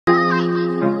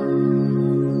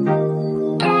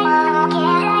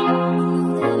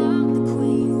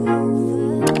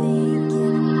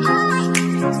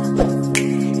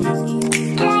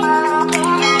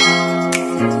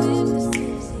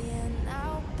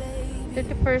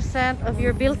30% of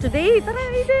your bill today. Tara,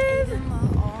 Aiden!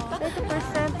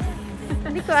 30%.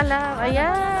 Hindi ko alam.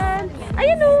 Ayan.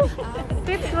 Ayan o.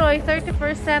 Fitzroy,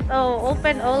 30%. Oh,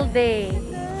 open all day.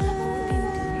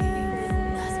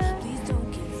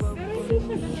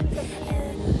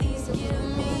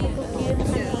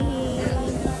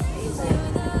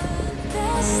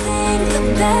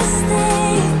 Best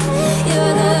thing,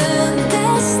 you're the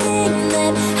best thing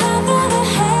that I've ever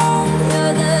had.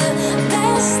 You're the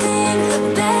best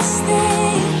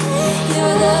thing,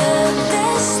 you're the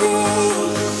best thing.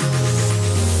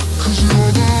 'Cause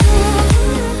you're the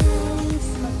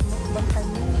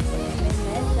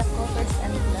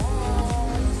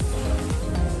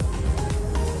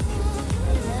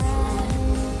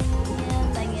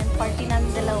party ng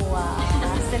dalawa.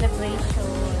 Celebration.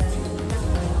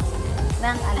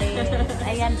 Nang alin.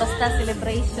 Ayan, basta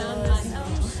celebration.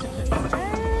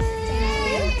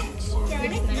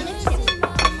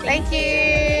 Thank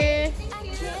you!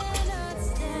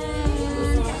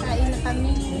 Kain na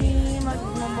kami.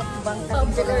 Magmumukbang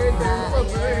kami dalawa.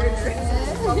 Ayan sila.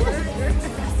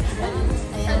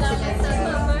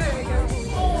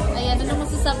 Ayan, ano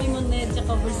masasabi mo, Ned, sa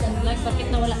covers and vlog? Bakit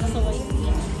nawala ka sa YT?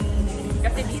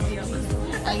 Kasi busy ako.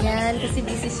 Ayan, kasi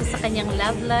busy siya sa kanyang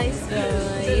love life,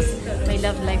 guys. May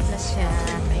love life na siya.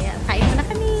 Kaya, kain mo na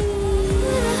kami.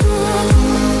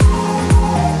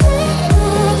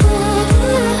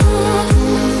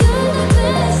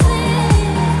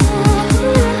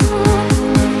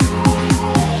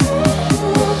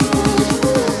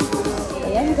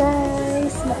 Ayan,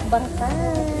 guys. Mukbang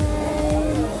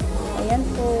time. Ayan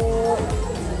po.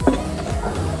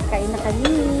 Kain na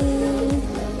kami.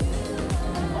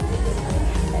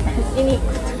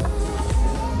 Inikot.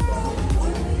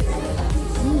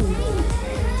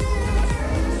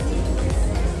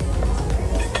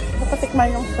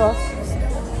 Nakatikman yung sauce.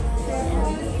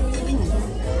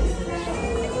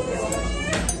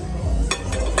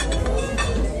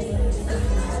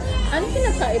 Ano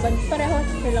pinagkaiba? Pareho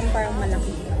silang parang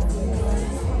malaki.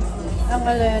 Ang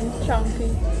alin?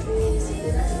 Chunky.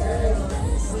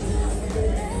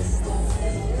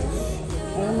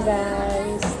 Ayan,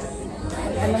 guys.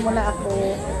 Ano muna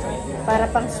ako para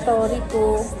pang story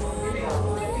ko.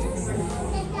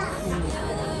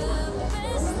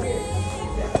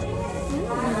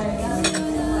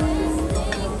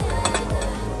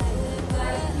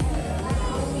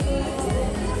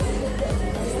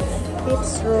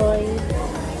 Fitzroy.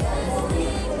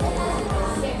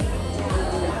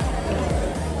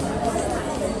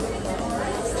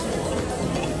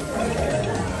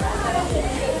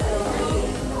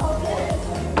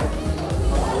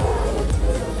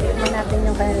 Natin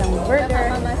yung kanilang burger.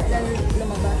 Nakamamas na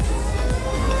lumabas.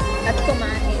 At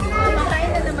kumain. Kumakain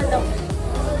na naman daw.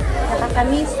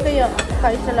 Nakakamiss ko yun.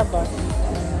 Kain sa labas.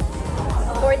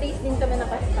 4 days din kami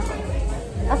nakasta.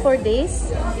 4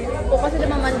 days? O kasi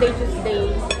naman Monday,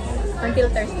 Tuesday,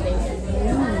 until Thursday.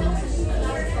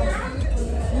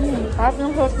 Harap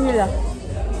ng sauce nila.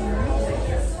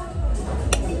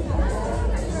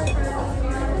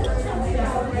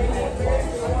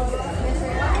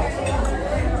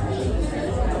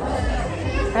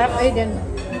 Harap Aiden.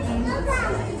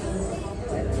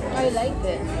 I like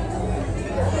it.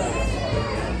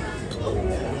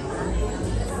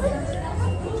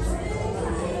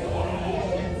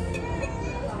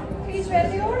 Please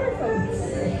ready the order, folks.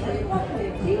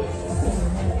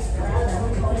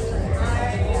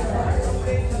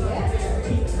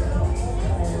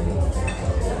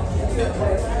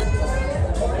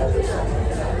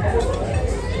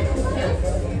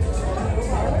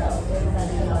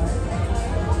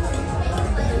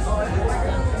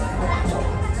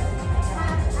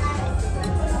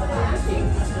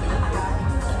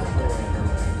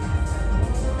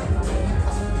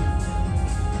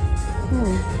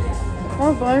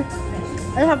 Oh boy.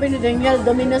 Ay, sabi ni Daniel,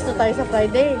 Domino's na tayo sa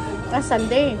Friday.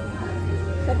 Sunday.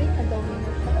 Sabi ka Domino's.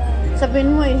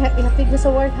 Sabihin mo, ihatid mo sa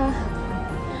work, ha?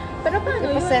 Pero paano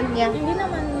yun? Ipasend niya. Hindi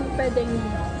naman pwedeng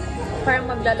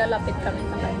parang maglalalapit kami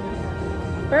sa kanya.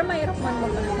 Pero mahirap man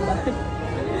mag-ano ba?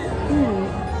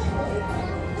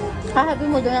 Sabi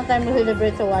mo doon ang time mo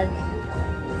celebrate sa work.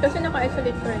 Kasi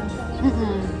naka-isolate pa rin siya.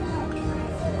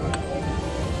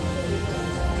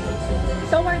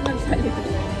 Sa work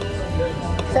nag-celebrate.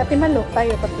 Sa Ate Malok,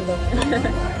 tayo patulog.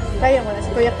 Tayo mo na,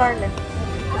 si Kuya Carla.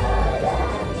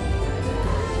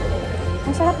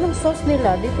 Ang sarap ng sauce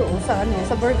nila dito sa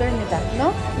sa burger nila,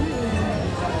 no?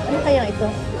 Ano kaya ito?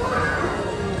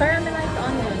 Caramelized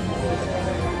onion.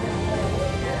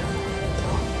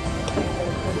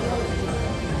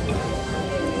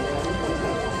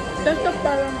 Tapos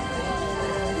parang,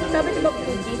 sabi diba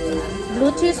fruity?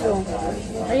 Blue cheese, oh.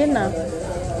 Ayun na.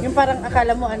 Yung parang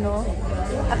akala mo ano,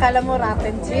 akala mo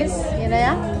rotten cheese. Yan na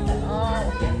yan?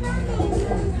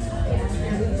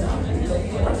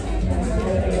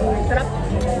 Sarap.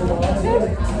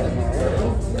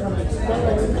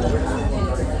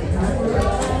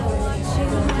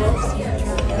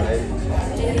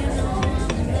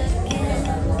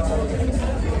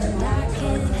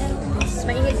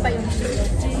 Mainit pa yung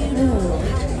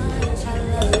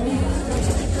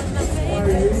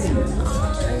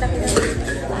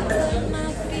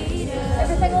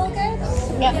everything okay?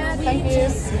 Yeah, thank you.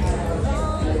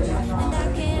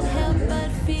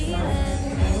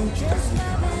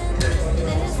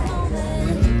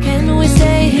 Can we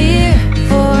stay here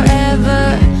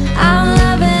forever? I'm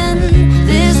loving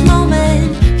this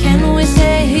moment. Can we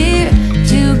stay here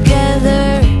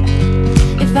together?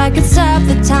 If I could stop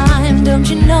the time, don't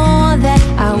you know that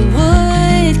I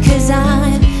would? 'Cause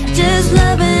I'm just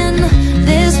loving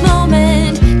this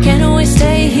moment. Can we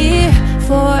stay here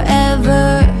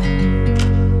forever?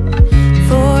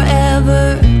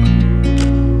 Forever.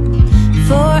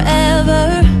 Forever.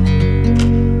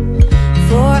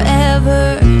 Forever.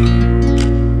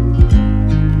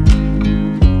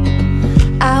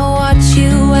 I watch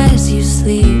you as you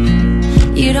sleep.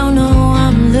 You don't know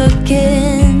I'm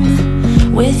looking.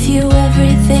 With you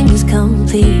everything's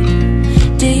complete.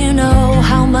 Do you know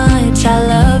how much I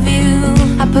love you?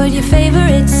 I put your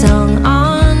favorite song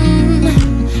on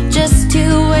just to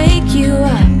wake you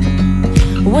up.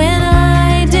 When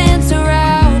I dance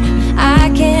around, I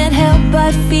can't help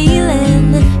but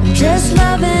feeling I'm just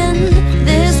loving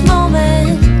this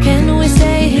moment. Can we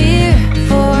stay here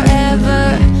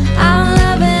forever? I'm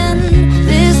loving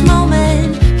this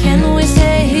moment. Can we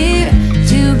stay here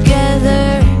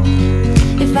together?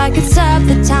 If I could stop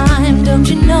the time, don't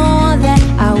you know that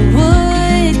I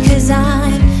would? 'Cause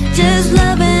I'm just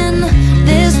loving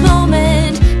this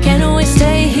moment. Can we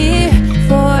stay here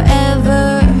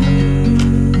forever?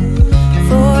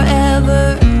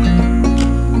 Forever.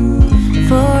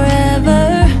 Forever.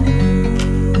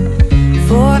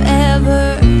 Forever.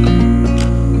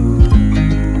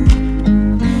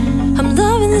 I'm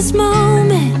loving this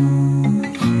moment.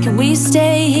 Can we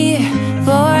stay here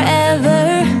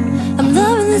forever? I'm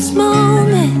loving this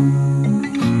moment.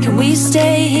 Can we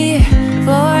stay here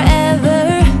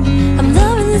forever? I'm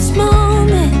loving this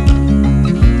moment.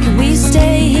 Can we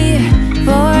stay here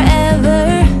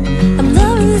forever? I'm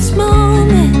loving this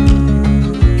moment.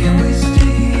 Can we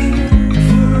stay here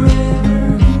forever?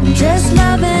 I'm just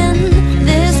loving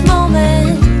this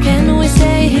moment. Can we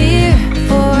stay here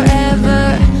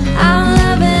forever? I'm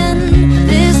loving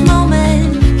this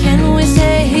moment. Can we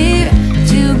stay here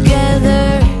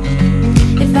together?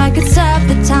 If I could stop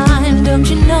the time, don't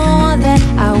you know that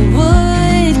I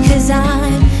would? 'Cause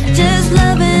I'm just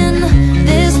loving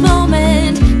this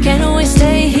moment. Can we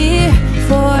stay here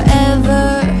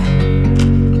forever?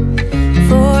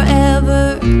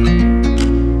 Forever.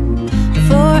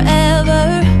 Forever.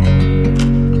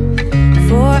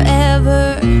 Forever.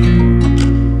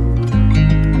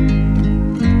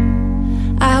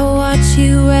 I watch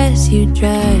you as you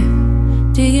drive.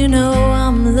 Do you know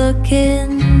I'm looking?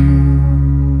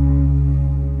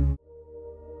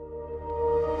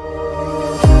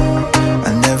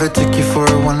 Never took you for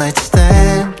a one-night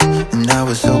stand, and I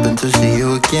was hoping to see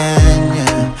you again,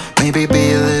 yeah. Maybe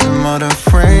be a little more than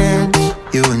friends,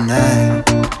 you and I,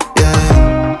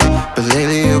 yeah. But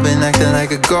lately you've been acting like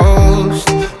a ghost,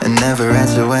 and never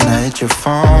answer when I hit your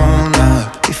phone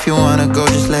up. If you wanna go,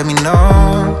 just let me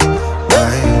know.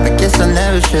 I guess I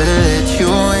never should've let you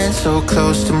in so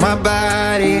close to my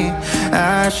body.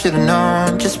 I should've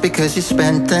known, just because you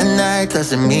spent the night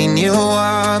doesn't mean you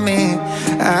want me.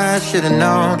 I should've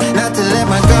known not to let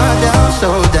my guard down so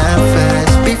damn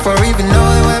fast, before even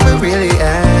knowing where we're really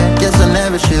at. Guess I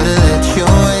never should've let you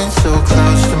in so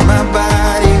close to my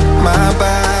body, my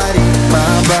body,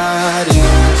 my body.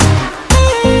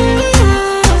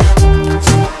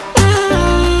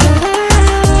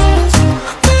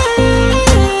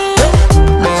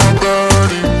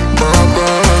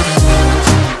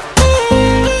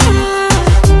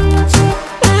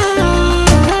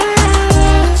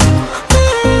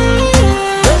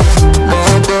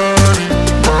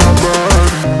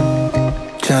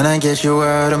 Get you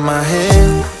out of my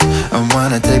head. I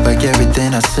wanna take back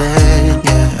everything I said,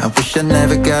 yeah. I wish I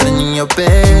never got in your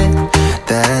bed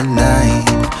that night.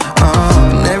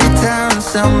 And every time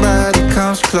somebody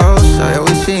comes close, I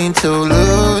always seem to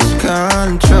lose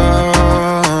control.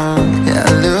 Yeah,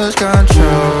 I lose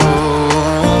control.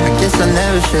 I guess I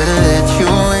never should've let you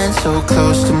in so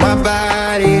close to my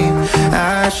body.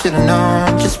 I should've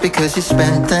known, just Just because you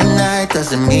spent the night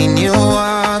doesn't mean you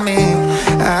want me.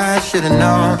 I should've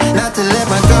known not to let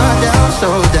my guard down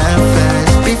so damn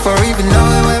fast before even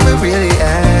knowing where we're really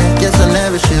at. Guess I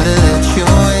never should've let you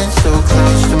in so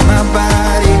close to my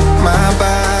body, my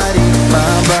body, my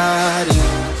body.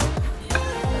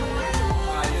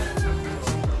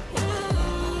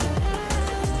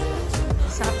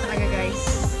 Sarap talaga, guys.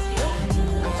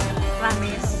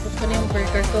 Promise. Tapos ko na yung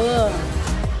burger ko.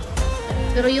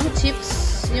 Pero yung chips,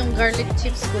 yung garlic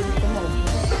chips ko, hindi ko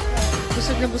maubos.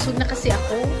 Busog na kasi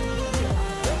ako.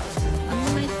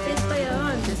 May stress pa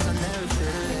yun.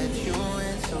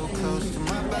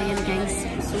 Ayan, guys.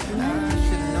 Busog na.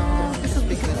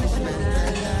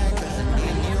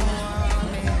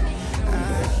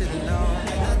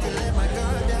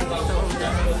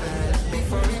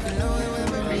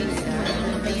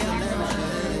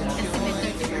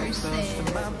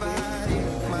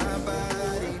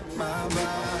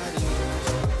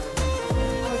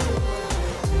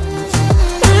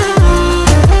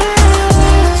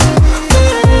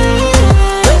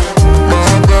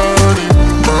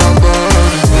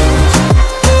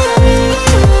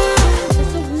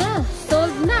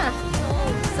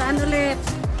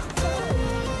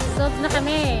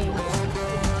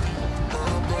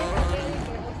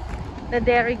 The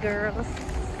Dairy Girls.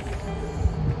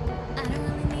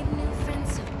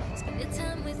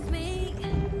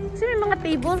 Kasi may mga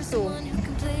tables oh.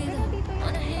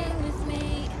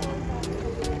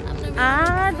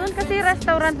 Ah, doon kasi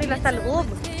restaurant nila sa loob.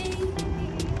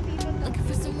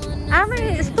 Ah,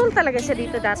 may stool talaga siya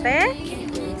dito dati?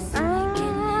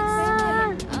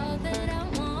 Ah,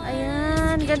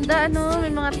 ayan, ganda ano,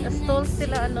 may mga stalls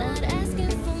sila ano.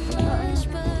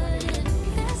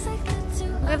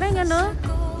 Ganda ano?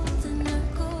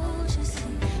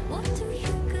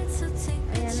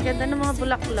 Ayan, ganda ng mga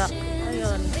bulaklak.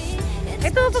 Ayun.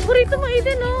 Ito, paborito mo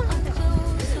Eden, oh.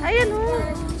 Ayan, oh.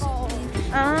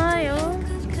 Ay, oh.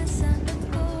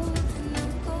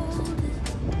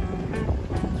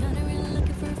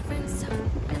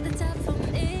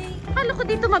 Akala ko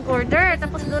dito mag-order,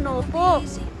 tapos doon upo.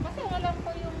 Kasi wala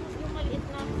po yung maliit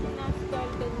na stall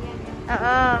doon yan.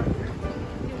 Oo.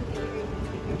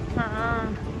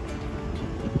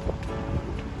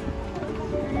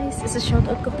 Guys,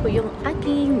 isa-shoutout ko po yung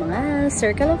aking mga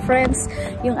circle of friends,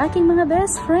 yung aking mga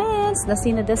best friends na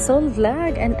sina The Soul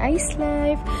Vlog and Ice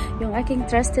Life, yung aking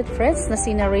trusted friends na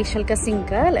sina Rachel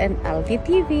Kasingkal and Alvi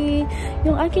TV,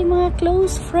 yung aking mga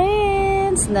close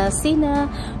friends na sina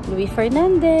Louis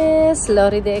Fernandez,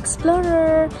 Lori the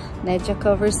Explorer, Nedja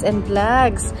Covers and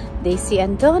Vlogs, Daisy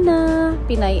Andona,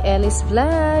 Pinay Ellis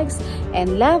Vlogs,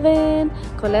 and Laven,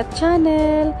 Colette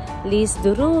Channel, Liz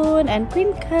Durun, and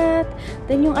Queen Cat.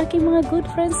 Then yung aking mga good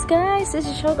friends guys,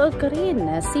 isa-shoutout ko rin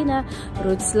na sina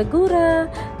Roots Lagura,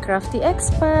 Crafty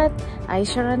Expat,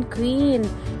 Aisharan Queen,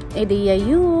 Edia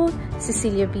Yu,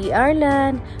 Cecilia B.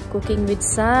 Arlan, Cooking with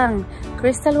Sang,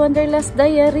 Crystal Wanderlust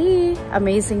Diary,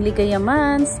 Amazingly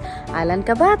Gayamans, Alan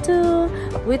Cabato,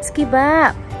 Witsky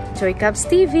Ba, Joy Cubs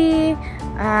TV,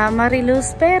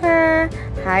 Mariluz Pera,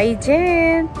 Hi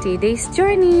Jen, T-Day's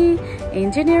Journey,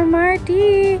 Engineer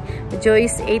Marty,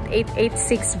 Joyce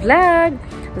 8886 Vlog,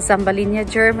 Zambalinia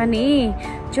Germany,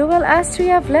 Joel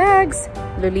Astria Vlogs,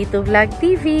 Lolito Vlog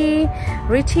TV,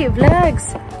 Richie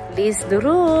Vlogs, Liz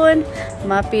Durun,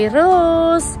 Mapi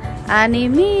Rose,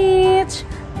 Annie Mitch,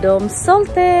 Dom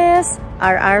Soltes,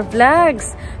 RR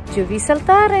Vlogs, Juvie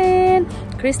Saltaren,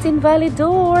 Christine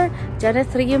Validor,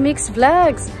 Janet Rio Mix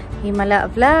Vlogs,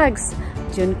 Himala Vlogs,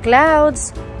 June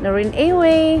Clouds, Noreen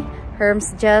Away,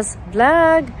 Herms Jazz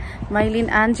Vlog, Mylene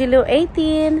Angelo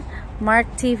 18, Mark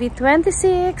TV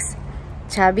 26,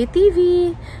 Chubby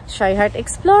TV, Shy Heart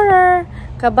Explorer,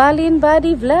 Kabalin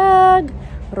Body Vlog,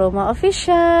 Roma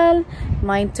Official,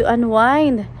 Mind to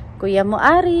Unwind, Kuya Mo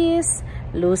Aris,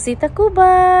 Lucy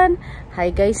Takuban, Hi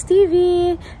Guys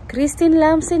TV, Christine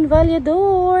Lamsin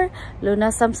Valyador,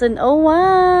 Luna Samson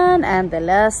 01, and the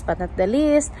last but not the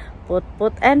least, Put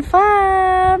and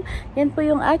Fam. Yan po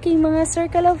yung aking mga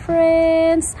circle of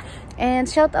friends. And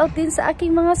shout out din sa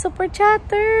aking mga super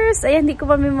chatters. Ayan, hindi ko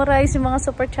ma-memorize yung mga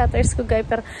super chatters ko guys.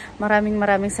 Pero maraming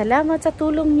salamat sa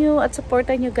tulong nyo at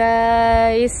supportan nyo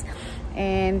guys.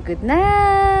 And good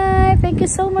night. Thank you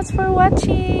so much for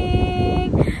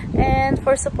watching and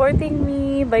for supporting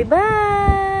me.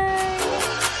 Bye-bye.